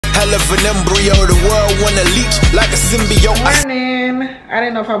hell of an embryo. The world wanna leech like a symbiote. Morning. I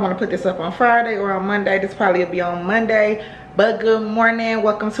didn't know if I want to put this up on Friday or on Monday. This probably will be on Monday. But good morning.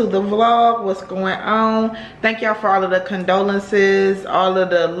 Welcome to the vlog. What's going on? Thank y'all for all of the condolences, all of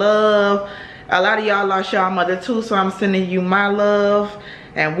the love. A lot of y'all lost y'all mother too, so I'm sending you my love.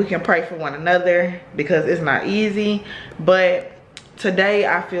 And we can pray for one another because it's not easy. But today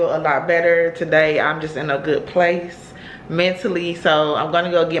I feel a lot better. Today I'm just in a good place mentally, so I'm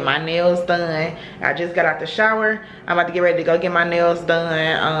gonna go get my nails done. I just got out the shower. I'm about to get ready to go get my nails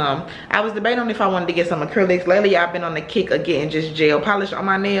done. I was debating on if I wanted to get some acrylics. Lately I've been on the kick of getting just gel polish on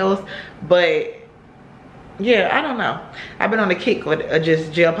my nails, but yeah, I don't know, I've been on the kick with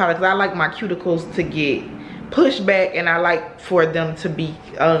just gel polish. I like my cuticles to get pushed back, and I like for them to be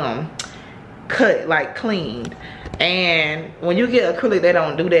cut, like cleaned. And when you get acrylic, they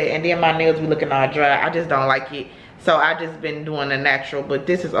don't do that, and then my nails be looking all dry. I just don't like it. So I just been doing the natural, but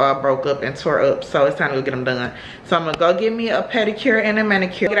this is all broke up and tore up, so it's time to go get them done. So I'm gonna go get me a pedicure and a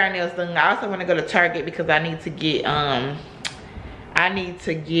manicure. Get our nails done. I also wanna go to Target because I need to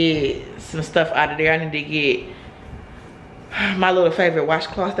get some stuff out of there. I need to get my little favorite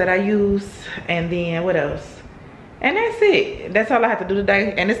washcloth that I use, and then what else? And that's it. That's all I have to do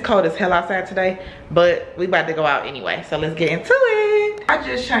today. And it's cold as hell outside today, but we about to go out anyway, so let's get into it. I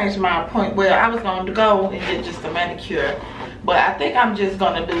just changed my appointment. Well, I was going to go and get just a manicure, but I think I'm just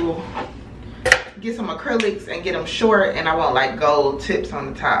gonna get some acrylics and get them short, and I want like gold tips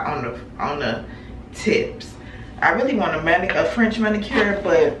on the top, on the tips. I really want a French manicure,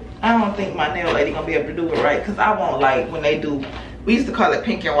 but I don't think my nail lady gonna be able to do it right, because I want like when they do, we used to call it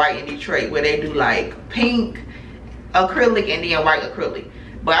pink and white in Detroit, where they do like pink acrylic and then white acrylic,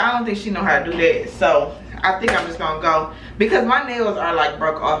 but I don't think she know how to do that. So I think I'm just gonna go, because my nails are like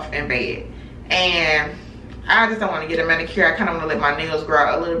broke off and bad, and I just don't want to get a manicure. I kind of want to let my nails grow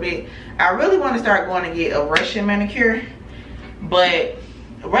out a little bit. I really want to start going to get a Russian manicure, but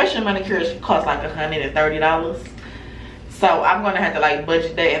Russian manicures cost like $130, so I'm gonna have to like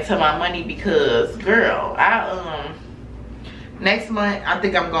budget that into my money, because girl, next month I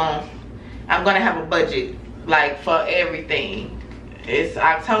think I'm gonna have a budget like for everything. It's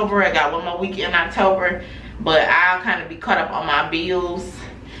October. I got one more week in October, but I'll kind of be caught up on my bills.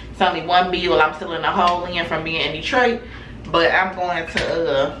 It's only one bill I'm still in the hole in from being in Detroit, but I'm going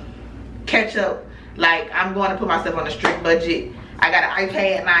to catch up. Like, I'm going to put myself on a strict budget. I got an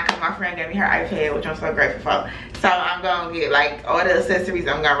iPad now because my friend gave me her iPad, which I'm so grateful for. So I'm gonna get like all the accessories.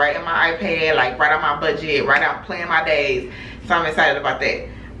 I'm gonna write in my iPad, like write out my budget, write out, plan my days. So I'm excited about that.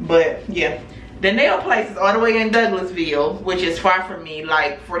 But yeah, the nail place is all the way in Douglasville, which is far from me,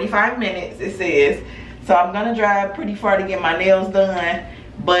 like 45 minutes it says. So I'm gonna drive pretty far to get my nails done.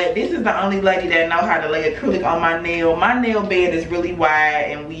 But this is the only lady that know how to lay acrylic on my nail. My nail bed is really wide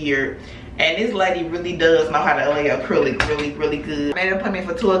and weird, and this lady really does know how to lay acrylic really good. I made an appointment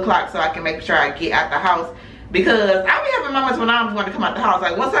for 2 o'clock so I can make sure I get out the house, because I be having moments when I'm going to come out the house.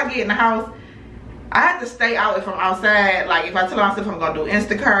 Like, once I get in the house, I have to stay out if I'm outside. Like, if I tell myself I'm gonna do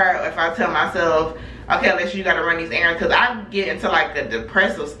Instacart, or if I tell myself, okay, Alexa, you gotta run these errands, because I get into like a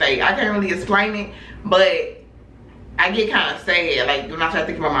depressive state. I can't really explain it, but I get kind of sad, like when I start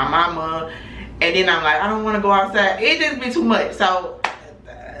thinking about my mama, and then I'm like, I don't want to go outside. It just be too much. So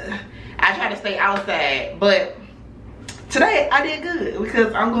I try to stay outside, but today I did good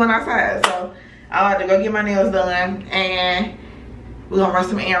because I'm going outside. So I had to go get my nails done, and we're gonna run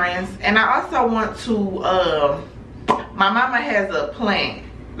some errands. And I also want to my mama has a plant,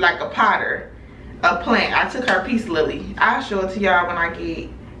 like a potter, a plant. I took her peace lily. I'll show it to y'all when I get,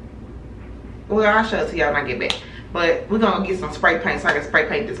 well, I'll show it to y'all when I get back. But we're gonna get some spray paint so I can spray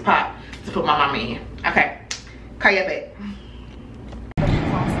paint this pot to put my mama in. Okay, call you back.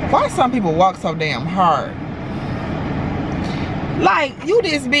 Why some people walk so damn hard? Like, you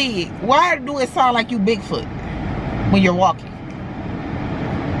this big, why do it sound like you Bigfoot when you're walking?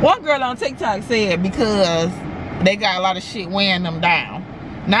 One girl on TikTok said because they got a lot of shit weighing them down.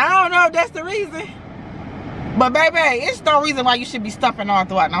 Now, I don't know if that's the reason, but baby, it's no reason why you should be stuffing all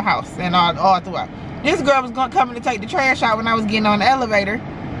throughout no house and all throughout. This girl was gonna come in to take the trash out when I was getting on the elevator,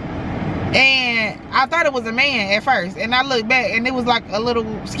 and I thought it was a man at first, and I looked back and it was like a little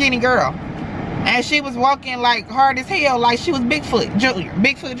skinny girl, and she was walking like hard as hell, like she was Bigfoot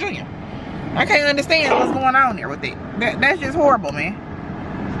Junior. I can't understand what's going on there with it. That's just horrible, man.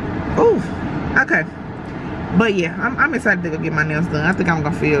 Ooh, okay. But yeah, I'm excited to go get my nails done. I think I'm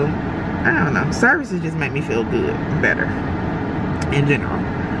gonna feel, I don't know, services just make me feel good, better in general.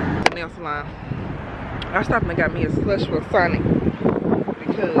 Nail salon. I stopped and got me a slush with Sonic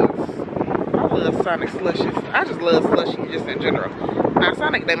because I love Sonic slushies. I just love slushies just in general. Now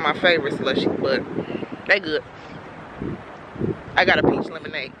Sonic, they my favorite slushie, but they good. I got a peach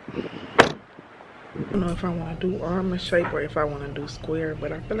lemonade. I don't know if I want to do almond shape or if I want to do square,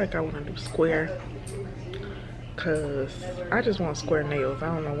 but I feel like I want to do square because I just want square nails. I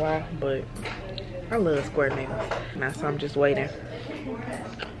don't know why, but I love square nails. Now, so I'm just waiting.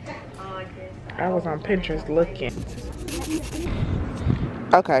 I was on Pinterest looking.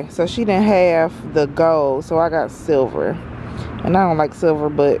 Okay, so she didn't have the gold, so I got silver. And I don't like silver,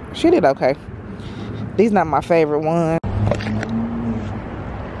 but she did okay. These not my favorite ones.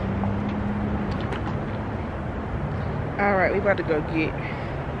 Alright, we about to go get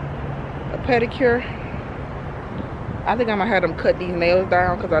a pedicure. I think I'm gonna have them cut these nails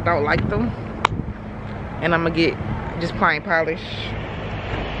down because I don't like them. And I'm gonna get just plain polish.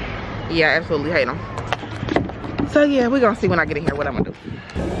 Yeah, I absolutely hate them. So yeah, we're gonna see when I get in here what I'm gonna do.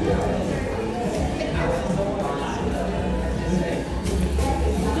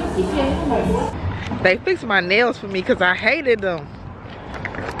 They fixed my nails for me because I hated them.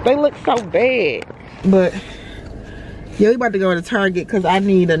 They look so bad. But yeah, we about to go to Target because I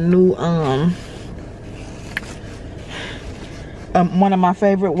need a new one of my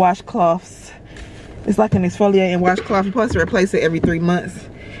favorite washcloths. It's like an exfoliating washcloth. You're supposed to replace it every 3 months.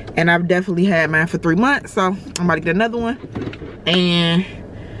 And I've definitely had mine for 3 months. So I'm about to get another one. And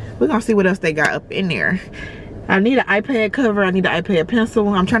we're gonna see what else they got up in there. I need an iPad cover. I need an iPad pencil.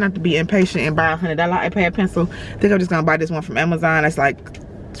 I'm trying not to be impatient and buy a $100 iPad pencil. I think I'm just gonna buy this one from Amazon. It's like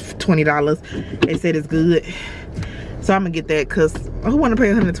 $20. They said it's good. So I'm gonna get that because who wanna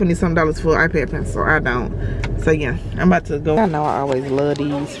pay $120 something for an iPad pencil? I don't. So yeah, I'm about to go. I know I always love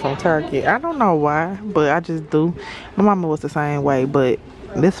these from Target. I don't know why, but I just do. My mama was the same way, but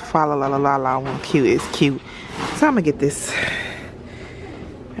this Fa La La La La La one cute. It's cute. So I'm gonna get this.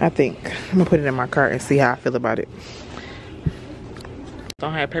 I think I'm gonna put it in my cart and see how I feel about it.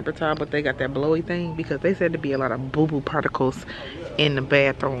 Don't have paper towel, but they got that blowy thing because they said to be a lot of boo-boo particles in the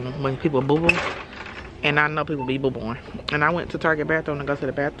bathroom when people boo-boo. And I know people be boo-booing. And I went to Target bathroom to go to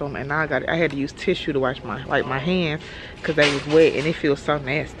the bathroom, and I had to use tissue to wash my hands because they was wet and it feels so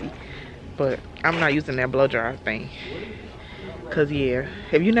nasty. But I'm not using that blow dryer thing. Cause yeah,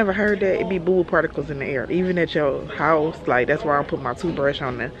 have you never heard that? It be boo-boo particles in the air, even at your house. Like that's why I put my toothbrush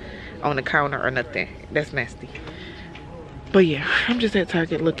on the counter or nothing. That's nasty. But yeah, I'm just at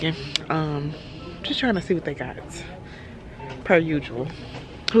Target looking, just trying to see what they got. Per usual.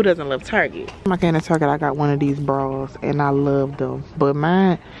 Who doesn't love Target? When I came to Target, I got one of these bras and I love them. But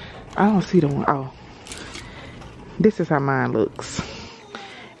mine, I don't see the one. Oh, this is how mine looks.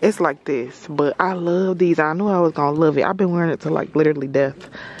 It's like this, but I love these. I knew I was gonna love it. I've been wearing it to like literally death.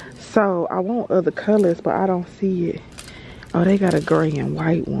 So I want other colors, but I don't see it. Oh, they got a gray and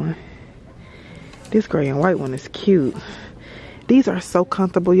white one. This gray and white one is cute. These are so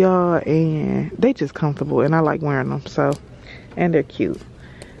comfortable, y'all, and they just comfortable, and I like wearing them. So, and they're cute.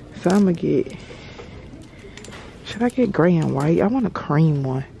 So I'm gonna get, should I get gray and white? I want a cream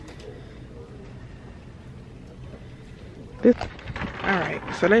one. This, all right,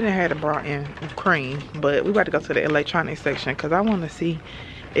 so they didn't have the bra in cream, but we about to go to the electronics section because I want to see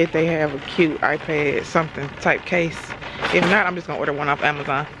if they have a cute iPad something type case. If not, I'm just gonna order one off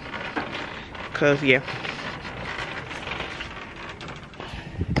Amazon. Cause yeah.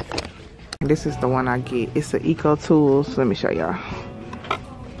 This is the one I get. It's the Eco Tools. Let me show y'all.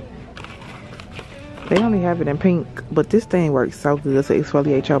 They only have it in pink, but this thing works so good to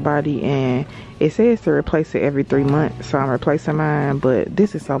exfoliate your body, and it says to replace it every 3 months, so I'm replacing mine, but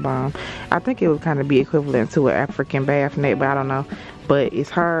this is so bomb. I think it would kind of be equivalent to an African bath net, but I don't know. But it's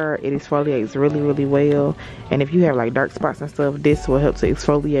hard, it exfoliates really, really well, and if you have like dark spots and stuff, this will help to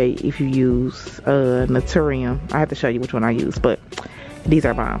exfoliate if you use Naturium. I have to show you which one I use, but these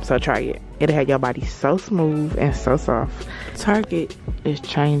are bomb, so try it. It'll have your body so smooth and so soft. Target is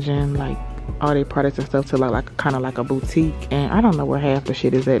changing like all their products and stuff to look like kind of like a boutique, and I don't know where half the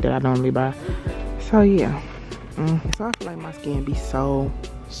shit is at that I normally buy. So yeah, so I feel like my skin be so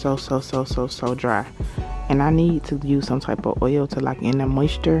dry, and I need to use some type of oil to lock in the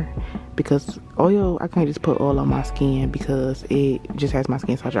moisture, because oil, I can't just put oil on my skin because it just has my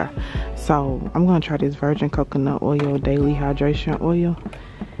skin so dry. So I'm gonna try this virgin coconut oil daily hydration oil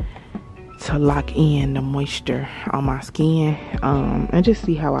to lock in the moisture on my skin, and just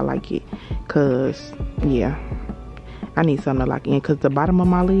see how I like it. Cause yeah, I need something to lock in, cause the bottom of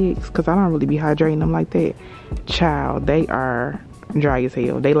my legs, cause I don't really be hydrating them like that, child, they are dry as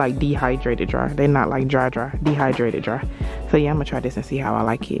hell. They like dehydrated dry. They not like dry, dehydrated dry. So yeah, I'm gonna try this and see how I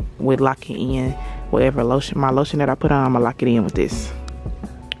like it with locking in whatever lotion, my lotion that I put on. I'm gonna lock it in with this.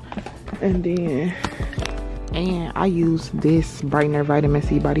 And I use this Brightener Vitamin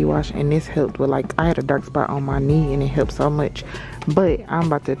C body wash, and this helped with, like, I had a dark spot on my knee and it helped so much. But I'm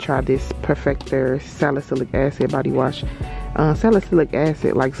about to try this Perfector salicylic acid body wash. Salicylic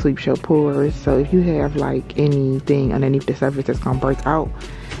acid like sweeps your pores, so if you have like anything underneath the surface that's gonna break out,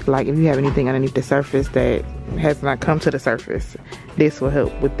 like if you have anything underneath the surface that has not come to the surface, this will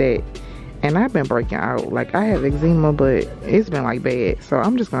help with that. And I've been breaking out, like I have eczema, but it's been like bad, so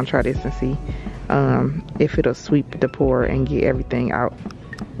I'm just gonna try this and see if it'll sweep the pore and get everything out.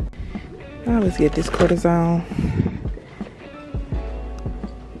 Now let's get this cortisone.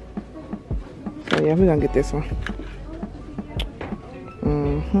 So yeah, we're gonna get this one.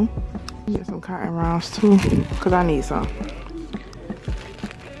 Get some cotton rounds too, cause I need some.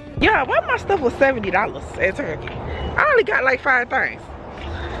 Yeah, why my stuff was $70 at Turkey? I only got like 5 things.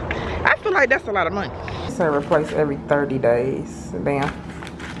 I feel like that's a lot of money. So replace every 30 days. Damn.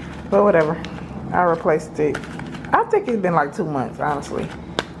 But whatever. I replaced it. I think it's been like 2 months, honestly.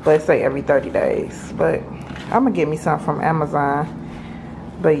 But say every 30 days. But I'm gonna get me some from Amazon.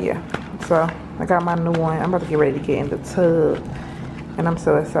 But yeah. So I got my new one. I'm about to get ready to get in the tub. And I'm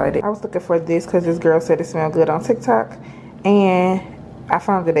so excited. I was looking for this because this girl said it smelled good on TikTok. And I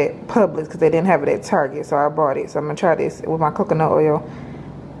found it at Publix because they didn't have it at Target. So I bought it. So I'm gonna try this with my coconut oil.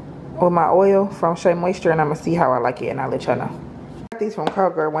 With my oil from Shea Moisture, and I'm gonna see how I like it, and I'll let y'all know. I got these from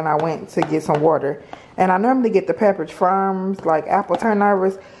Kroger when I went to get some water, and I normally get the Pepperidge Farms like apple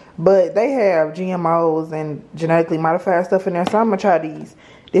turnovers, but they have GMOs and genetically modified stuff in there, so I'm gonna try these.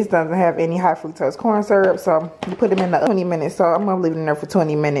 This doesn't have any high fructose corn syrup, so you put them in the 20 minutes. So I'm gonna leave it in there for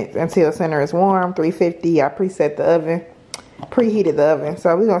 20 minutes until center is warm, 350. I preset the oven, preheated the oven,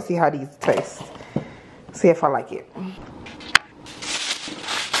 so we're gonna see how these taste. See if I like it.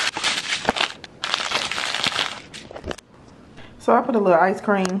 So I put a little ice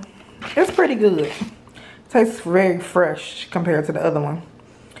cream. It's pretty good. Tastes very fresh compared to the other one.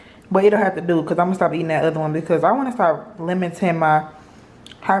 But it'll have to do because I'm going to stop eating that other one because I want to start limiting my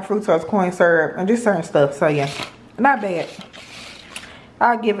high fructose corn syrup and just certain stuff. So yeah, not bad.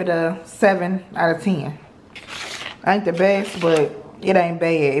 I'll give it a 7 out of 10. Ain't the best, but it ain't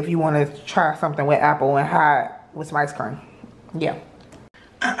bad if you want to try something with apple and hot with some ice cream. Yeah.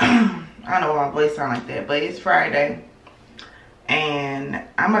 I don't know why my voice sound like that, but it's Friday. And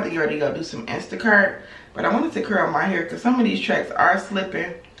I'm about to get ready to go do some Instacart. But I wanted to curl my hair because some of these tracks are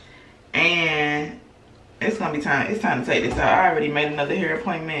slipping. And it's gonna be time. It's time to take this out. I already made another hair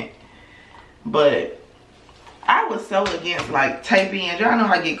appointment. But I was so against like tape ins. Y'all know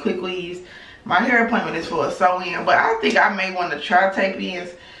I get quick weaves. My hair appointment is for a sew-in. But I think I may want to try tape ins.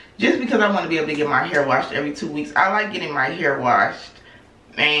 Just because I want to be able to get my hair washed every 2 weeks. I like getting my hair washed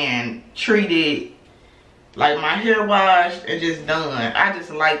and treated like my hair washed and just done. I just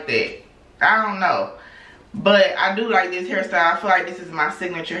like that. I don't know, but I do like this hairstyle. I feel like this is my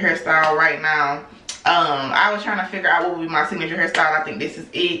signature hairstyle right now. I was trying to figure out what would be my signature hairstyle. I think this is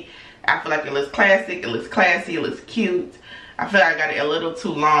it. I feel like it looks classic, it looks classy, it looks cute. I feel like I got it a little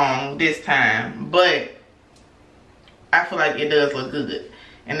too long this time, but I feel like it does look good,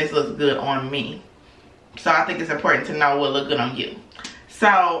 and this looks good on me. So I think it's important to know what looks good on you.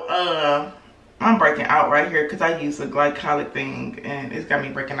 So I'm breaking out right here because I use a glycolic thing and it's got me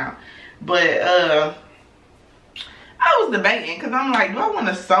breaking out. But I was debating because I'm like, do I want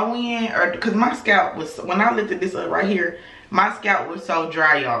to sew in, or because my scalp was, when I lifted this up right here, my scalp was so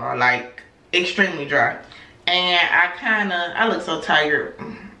dry, y'all, like extremely dry. And I look so tired,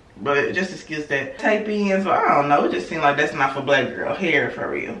 but just excuse that. Tape in, so I don't know, it just seemed like that's not for black girl hair for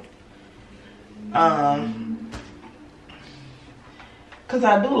real. Cause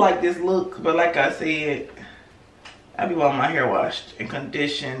I do like this look, but like I said, I be wanting my hair washed and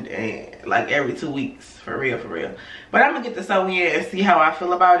conditioned and like every 2 weeks, for real, for real. But I'm gonna get the sew in and see how I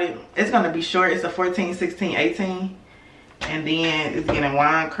feel about it. It's gonna be short. It's a 14, 16, 18, and then it's getting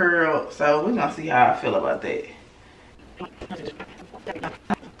wine curled. So we're gonna see how I feel about that.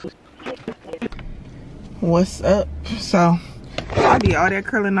 What's up? So I did all that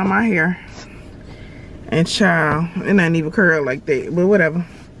curling on my hair. And child, it ain't even curled like that, but whatever.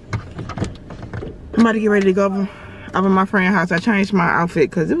 I'm about to get ready to go over my friend's house. I changed my outfit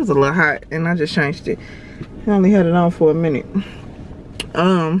because it was a little hot, and I just changed it. I only had it on for a minute.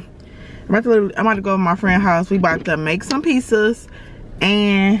 I'm about to go to my friend's house. We about to make some pizzas,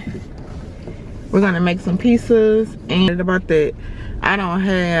 and we're gonna make some pizzas. And about that, I don't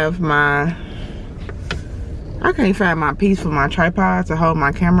have my, I can't find my piece for my tripod to hold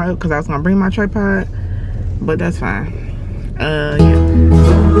my camera up because I was gonna bring my tripod. But that's fine. Yeah.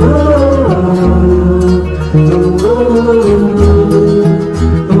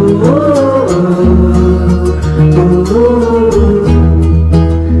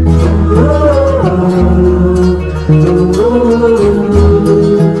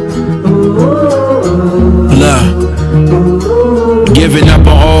 Giving up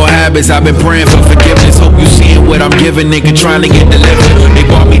on old habits, I've been praying for forgiveness. Hope you seeing what I'm giving, nigga, trying to get delivered. They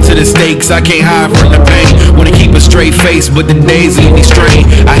brought me to the stakes, I can't hide from the pain. Wanna keep a straight face, but the days leave me strained.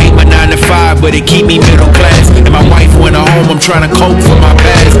 I hate my 9 to 5, but it keep me middle class. And my wife went home, I'm trying to cope for my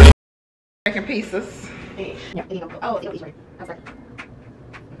past. Making pieces.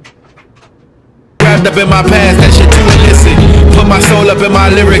 Wrapped up in my past, that shit too illicit. Put my soul up in my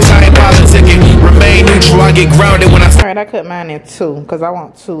lyrics, I ain't politicking. Remain neutral, I get grounded when I... Alright, I cut mine in 2 because I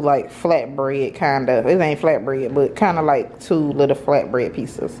want 2 like flatbread kind of. It ain't flatbread, but kind of like 2 little flatbread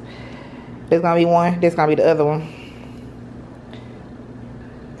pieces. There's gonna be one, this gonna be the other one.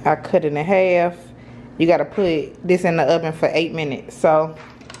 I cut it in half. You gotta put this in the oven for 8 minutes. So,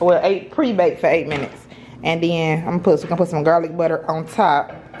 well, pre-bake for 8 minutes. And then I'm gonna put some garlic butter on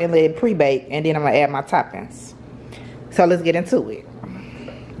top and let it pre-bake, and then I'm gonna add my toppings. So let's get into it.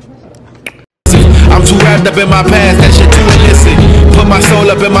 I'm too wrapped up in my past, that shit too illicit. Put my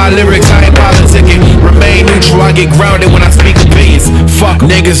soul up in my lyrics, I ain't politicking. Remain neutral, I get grounded when I speak opinions. Fuck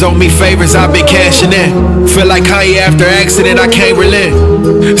niggas owe me favors, I've been cashing in. Feel like Kanye after accident, I can't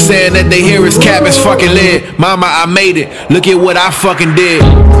relent. Saying that they hear is cap is fucking lit. Mama, I made it, look at what I fucking did.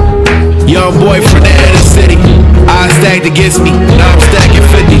 Young boy from the inner city, I stacked against me, now I'm stacking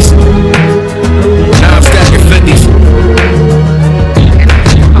 50s. Now I'm stacking 50s.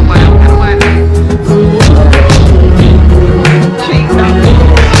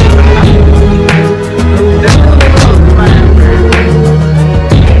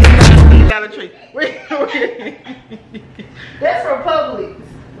 That's from Publix.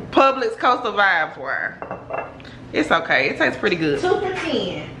 Publix Coastal Vibes wire. It's okay. It tastes pretty good. 2 for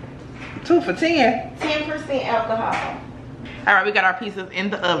 10. 2 for 10. 10% alcohol. All right, we got our pieces in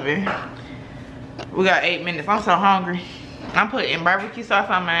the oven. We got 8 minutes. I'm so hungry. I'm putting barbecue sauce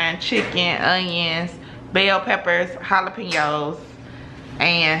on mine, chicken, onions, bell peppers, jalapenos,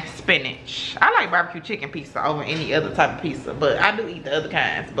 and spinach. I like barbecue chicken pizza over any other type of pizza, but I do eat the other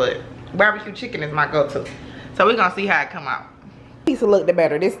kinds, but barbecue chicken is my go-to. So we're gonna see how it come out. Pizza looked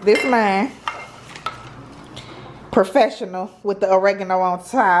better. This mine. Professional with the oregano on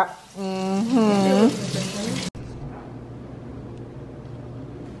top.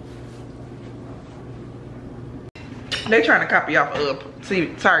 They trying to copy off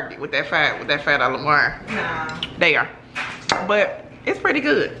Target with that $5 wine. Nah. They are, but it's pretty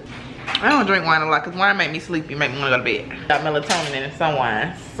good. I don't drink wine a lot because wine make me sleepy, make me want to go to bed. Got melatonin in some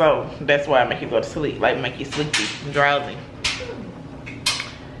wine, so that's why I make you go to sleep, like make you sleepy and drowsy.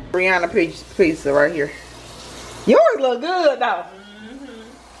 Brianna pizza right here. Yours look good though.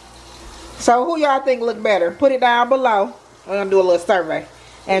 So who y'all think look better? Put it down below. We're gonna do a little survey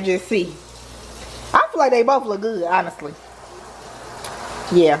and just see. I feel like they both look good, honestly.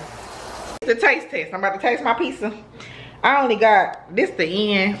 Yeah. The taste test. I'm about to taste my pizza. I only got this the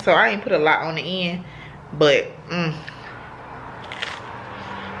end, so I ain't put a lot on the end, but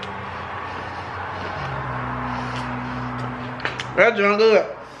that's doing good.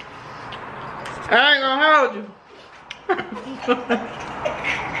 I ain't gonna hold you.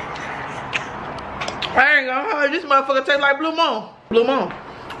 I ain't gonna hold you. This motherfucker tastes like Blue Moon. Blue Moon.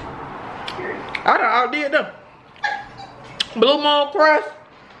 I done outdid them. Blue Moon Crush.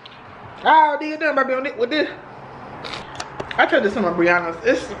 I outdid them, baby, with this. I tried this on my Brianna's.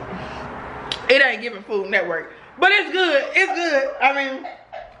 It ain't giving Food Network, but it's good. It's good. I mean,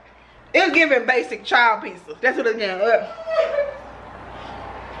 it's giving basic child pizza. That's what it's giving.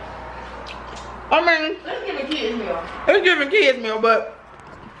 I mean, Let's give a kids meal. it's giving kids meal, but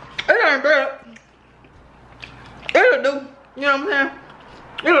it ain't bad. It'll do. You know what I'm saying?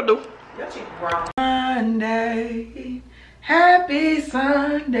 It'll do. Your chicken brown. Sunday, happy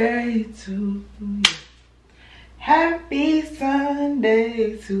Sunday to you. Happy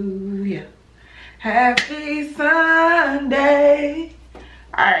Sunday to you. Happy Sunday.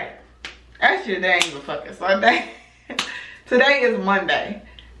 Alright. Actually, today ain't even fucking Sunday. Today is Monday.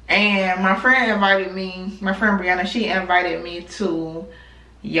 And my friend invited me, my friend Brianna, she invited me to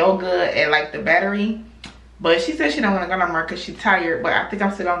yoga at like the Battery. But she said she don't want to go no more because she's tired. But I think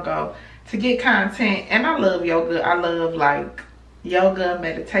I'm still gonna go to get content. And I love yoga. I love like yoga,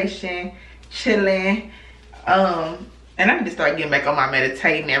 meditation, chilling. And I need to start getting back on my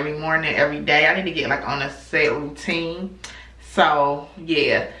meditating every morning, every day. I need to get like on a set routine. So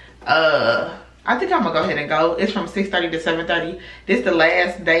yeah, I think I'm gonna go ahead and go. It's from 6:30 to 7:30. This is the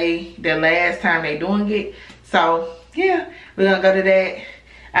last day, the last time they doing it. So yeah, we're gonna go to that.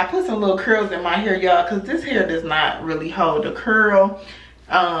 I put some little curls in my hair, y'all, because this hair does not really hold a curl.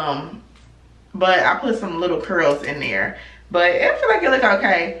 But I put some little curls in there. But I feel like it look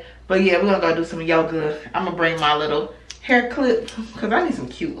okay. But yeah, we're gonna go do some yoga. I'm gonna bring my little hair clip because I need some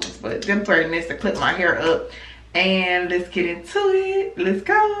cute ones. But them 30 minutes to clip my hair up. And let's get into it. Let's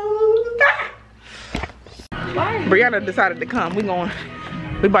go. Brianna decided to come. We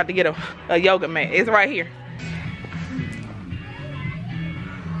about to get a yoga mat. It's right here.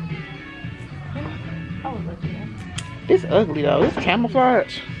 It's ugly though. It's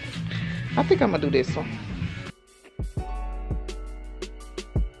camouflage. I think I'm gonna do this one.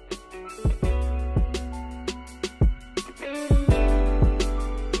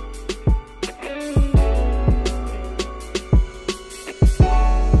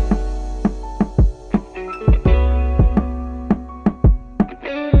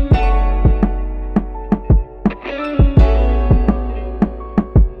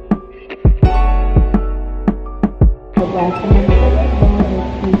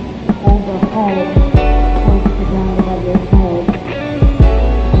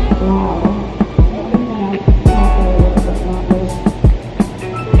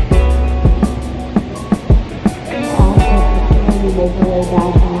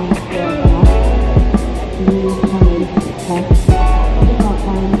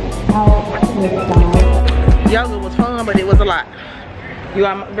 Yoga was fun, but it was a lot.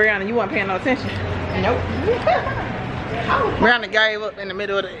 Brianna, you weren't paying no attention. Nope. Brianna gave up in the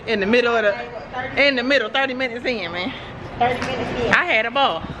middle, 30 minutes in, man. 30 minutes in. I had a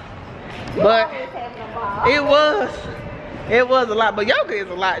ball, but it was a lot. But yoga is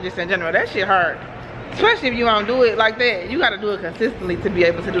a lot just in general. That shit hard, especially if you don't do it like that. You got to do it consistently to be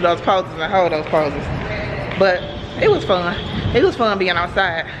able to do those poses and hold those poses. But it was fun. It was fun being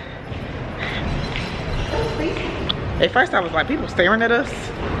outside. At first I was like, people staring at us,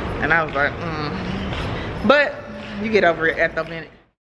 and I was like, But you get over it at the minute.